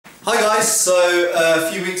Hi guys, so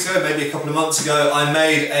a few weeks ago, maybe a couple of months ago, I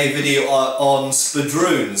made a video on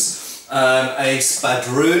spadroons. A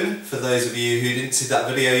spadroon, for those of you who didn't see that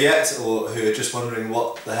video yet, or who are just wondering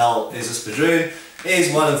what the hell is a spadroon,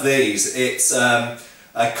 is one of these. It's a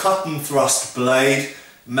cut and thrust blade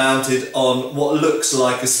mounted on what looks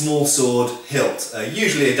like a small sword hilt,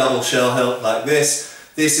 usually a double shell hilt like this.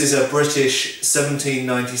 This is a British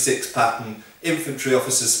 1796 pattern infantry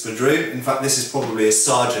officer's spadroon. In fact, this is probably a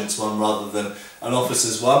sergeant's one rather than an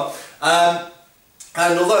officer's one.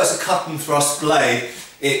 And although it's a cut and thrust blade,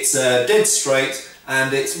 it's dead straight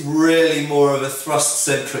and it's really more of a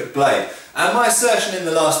thrust-centric blade. And my assertion in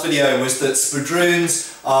the last video was that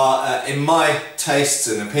spadroons are, in my tastes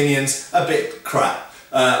and opinions, a bit crap.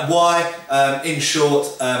 Why? In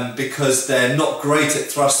short, because they're not great at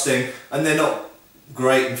thrusting and they're not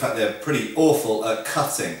great, in fact they're pretty awful at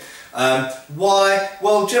cutting. Why?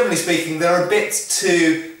 Well, generally speaking, they're a bit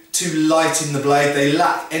too light in the blade. They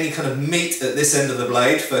lack any kind of meat at this end of the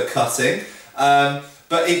blade for cutting.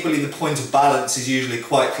 But equally, the point of balance is usually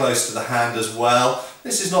quite close to the hand as well.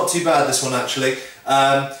 This is not too bad, this one actually.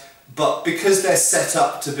 But because they're set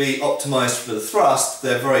up to be optimised for the thrust,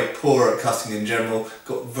 they're very poor at cutting in general,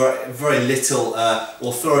 got very little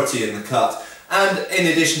authority in the cut. And in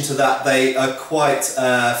addition to that, they are quite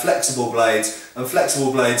flexible blades, and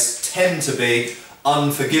flexible blades tend to be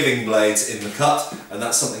unforgiving blades in the cut, and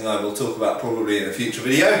that's something I will talk about probably in a future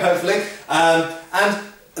video, hopefully. And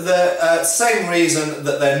the same reason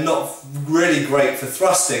that they're not really great for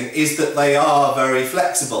thrusting is that they are very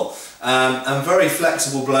flexible. And very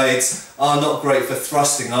flexible blades are not great for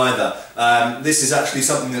thrusting either. This is actually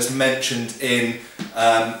something that's mentioned in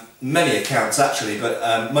many accounts actually,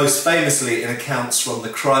 but most famously in accounts from the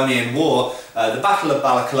Crimean War, the Battle of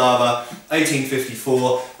Balaclava,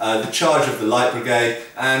 1854, the charge of the Light Brigade,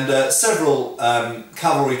 and several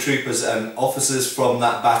cavalry troopers and officers from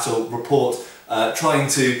that battle report trying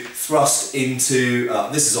to thrust into,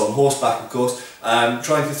 this is on horseback of course,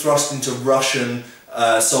 trying to thrust into Russian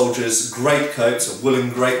soldiers' greatcoats, a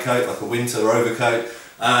woolen greatcoat like a winter overcoat,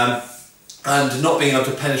 and not being able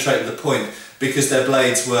to penetrate the point because their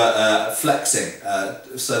blades were flexing,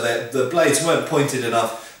 so the blades weren't pointed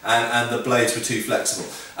enough and the blades were too flexible.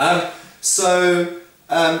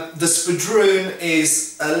 The spadroon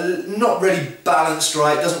is not really balanced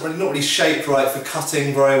right, not really shaped right for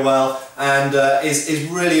cutting very well, and is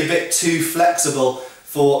really a bit too flexible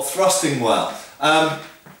for thrusting well.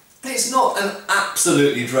 It's not an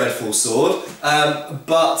absolutely dreadful sword,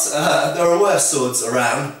 but there are worse swords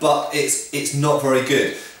around, but it's not very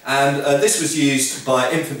good. And this was used by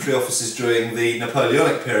infantry officers during the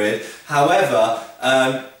Napoleonic period. However,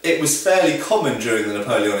 it was fairly common during the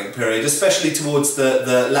Napoleonic period, especially towards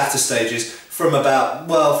the latter stages, from about,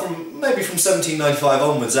 well, maybe from 1795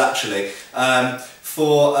 onwards actually,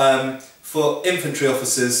 for infantry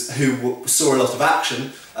officers who saw a lot of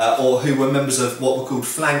action, or who were members of what were called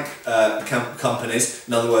flank companies,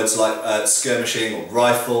 in other words like skirmishing or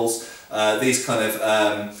rifles, these kind of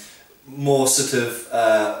more sort of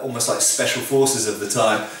almost like special forces of the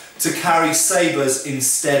time, to carry sabres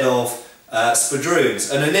instead of spadroons.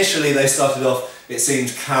 And initially they started off, it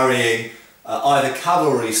seemed, carrying either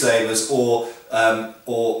cavalry sabres or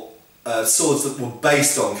swords that were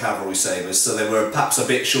based on cavalry sabres, so they were perhaps a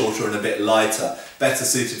bit shorter and a bit lighter, better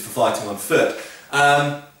suited for fighting on foot.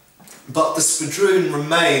 But the spadroon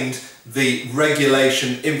remained the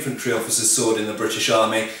regulation infantry officer's sword in the British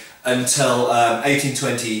Army until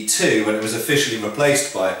 1822, when it was officially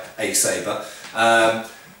replaced by a sabre. In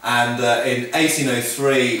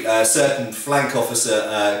 1803, certain flank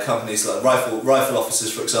officer companies, like rifle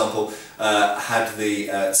officers for example, had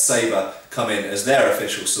the sabre come in as their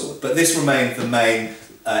official sword. But this remained the main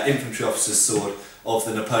infantry officer's sword of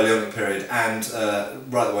the Napoleonic period and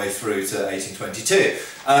right the way through to 1822.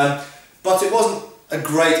 But it wasn't a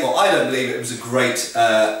great, or I don't believe it was a great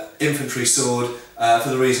infantry sword for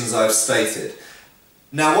the reasons I've stated.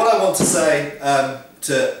 Now what I want to say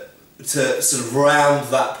to sort of round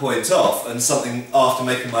that point off, and something after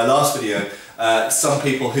making my last video, some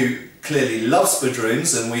people who clearly love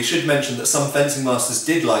spadroons, and we should mention that some fencing masters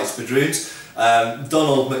did like spadroons.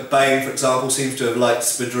 Donald McBain, for example, seems to have liked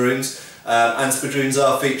spadroons, and spadroons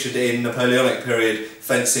are featured in Napoleonic period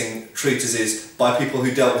fencing treatises by people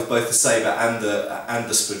who dealt with both the sabre and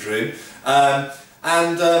the spadroon.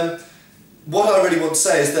 What I really want to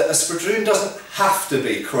say is that a spadroon doesn't have to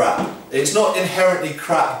be crap. It's not inherently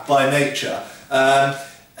crap by nature.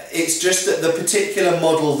 It's just that the particular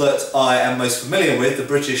model that I am most familiar with, the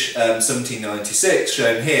British 1796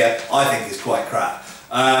 shown here, I think is quite crap.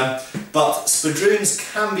 But spadroons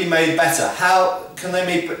can be made better. How can they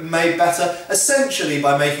be made better? Essentially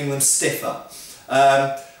by making them stiffer.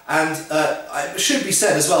 It should be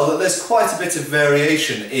said as well that there's quite a bit of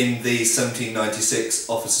variation in the 1796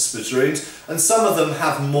 officer spadroons, and some of them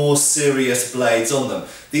have more serious blades on them.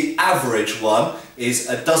 The average one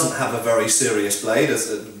doesn't have a very serious blade,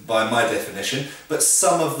 by my definition, but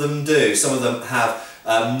some of them do. Some of them have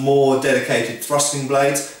more dedicated thrusting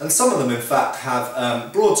blades, and some of them in fact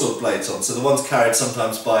have broadsword blades on. So the ones carried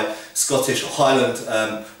sometimes by Scottish or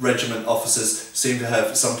Highland regiment officers seem to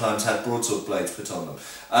have sometimes had broadsword blades put on them.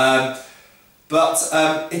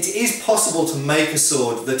 It is possible to make a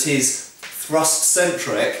sword that is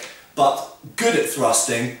thrust-centric but good at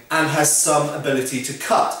thrusting and has some ability to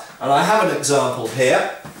cut. And I have an example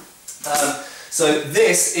here. So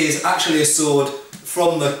this is actually a sword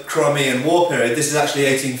from the Crimean War period. This is actually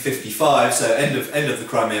 1855, so end of the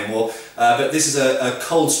Crimean War. But this is a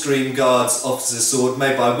Coldstream Guards officer's sword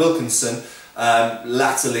made by Wilkinson,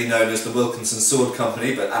 latterly known as the Wilkinson Sword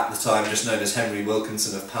Company, but at the time just known as Henry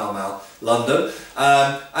Wilkinson of Pall Mall, London.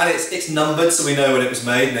 And it's numbered, so we know when it was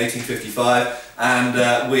made in 1855,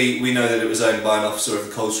 and we know that it was owned by an officer of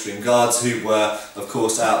the Coldstream Guards, who were, of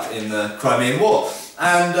course, out in the Crimean War.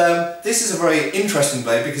 And this is a very interesting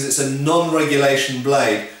blade because it's a non-regulation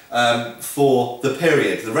blade for the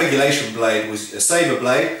period. The regulation blade was a sabre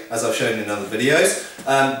blade, as I've shown in other videos,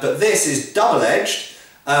 but this is double-edged,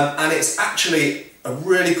 and it's actually a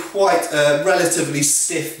really quite relatively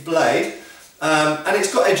stiff blade, and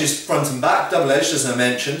it's got edges front and back, double-edged as I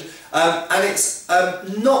mentioned, and it's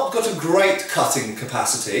not got a great cutting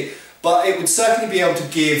capacity, but it would certainly be able to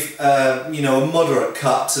give you know, a moderate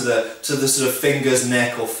cut to the sort of fingers,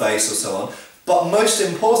 neck or face or so on. But most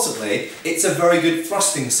importantly, it's a very good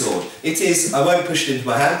thrusting sword. It is, I won't push it into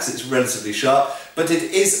my hand because it's relatively sharp, but it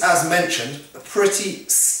is, as mentioned, pretty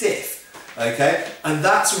stiff, okay? And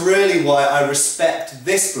that's really why I respect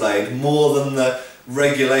this blade more than the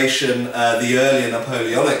regulation, the earlier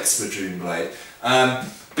Napoleonic spadroon blade,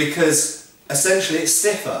 because essentially it's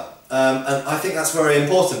stiffer. And I think that's very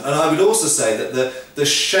important. And I would also say that the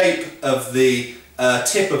shape of the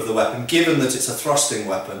tip of the weapon, given that it's a thrusting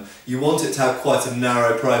weapon, you want it to have quite a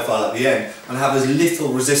narrow profile at the end and have as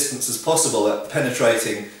little resistance as possible at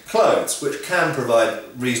penetrating clothes, which can provide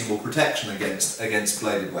reasonable protection against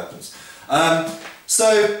bladed weapons.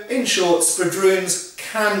 So, in short, spadroons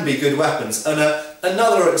can be good weapons. And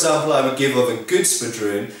another example I would give of a good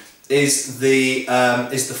spadroon is the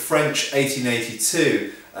French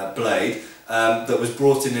 1882 blade that was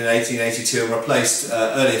brought in 1882 and replaced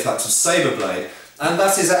earlier types of sabre blade, and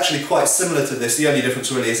that is actually quite similar to this. The only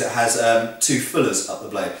difference really is it has two fullers up the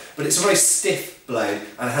blade, but it's a very stiff blade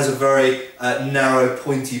and it has a very narrow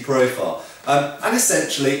pointy profile, and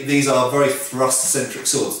essentially these are very thrust-centric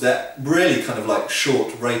swords. They're really kind of like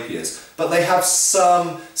short rapiers, but they have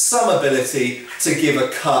some ability to give a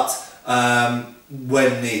cut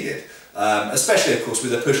when needed. Especially of course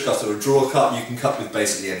with a push cut or a draw cut, you can cut with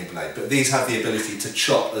basically any blade, but these have the ability to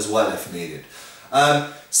chop as well if needed.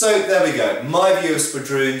 So there we go. My view of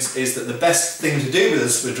spadroons is that the best thing to do with a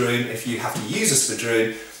spadroon, if you have to use a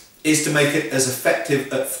spadroon, is to make it as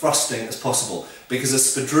effective at thrusting as possible, because a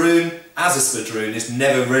spadroon, as a spadroon, is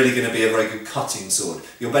never really going to be a very good cutting sword.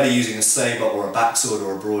 You're better using a sabre or a backsword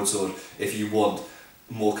or a broadsword if you want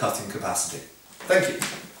more cutting capacity. Thank you.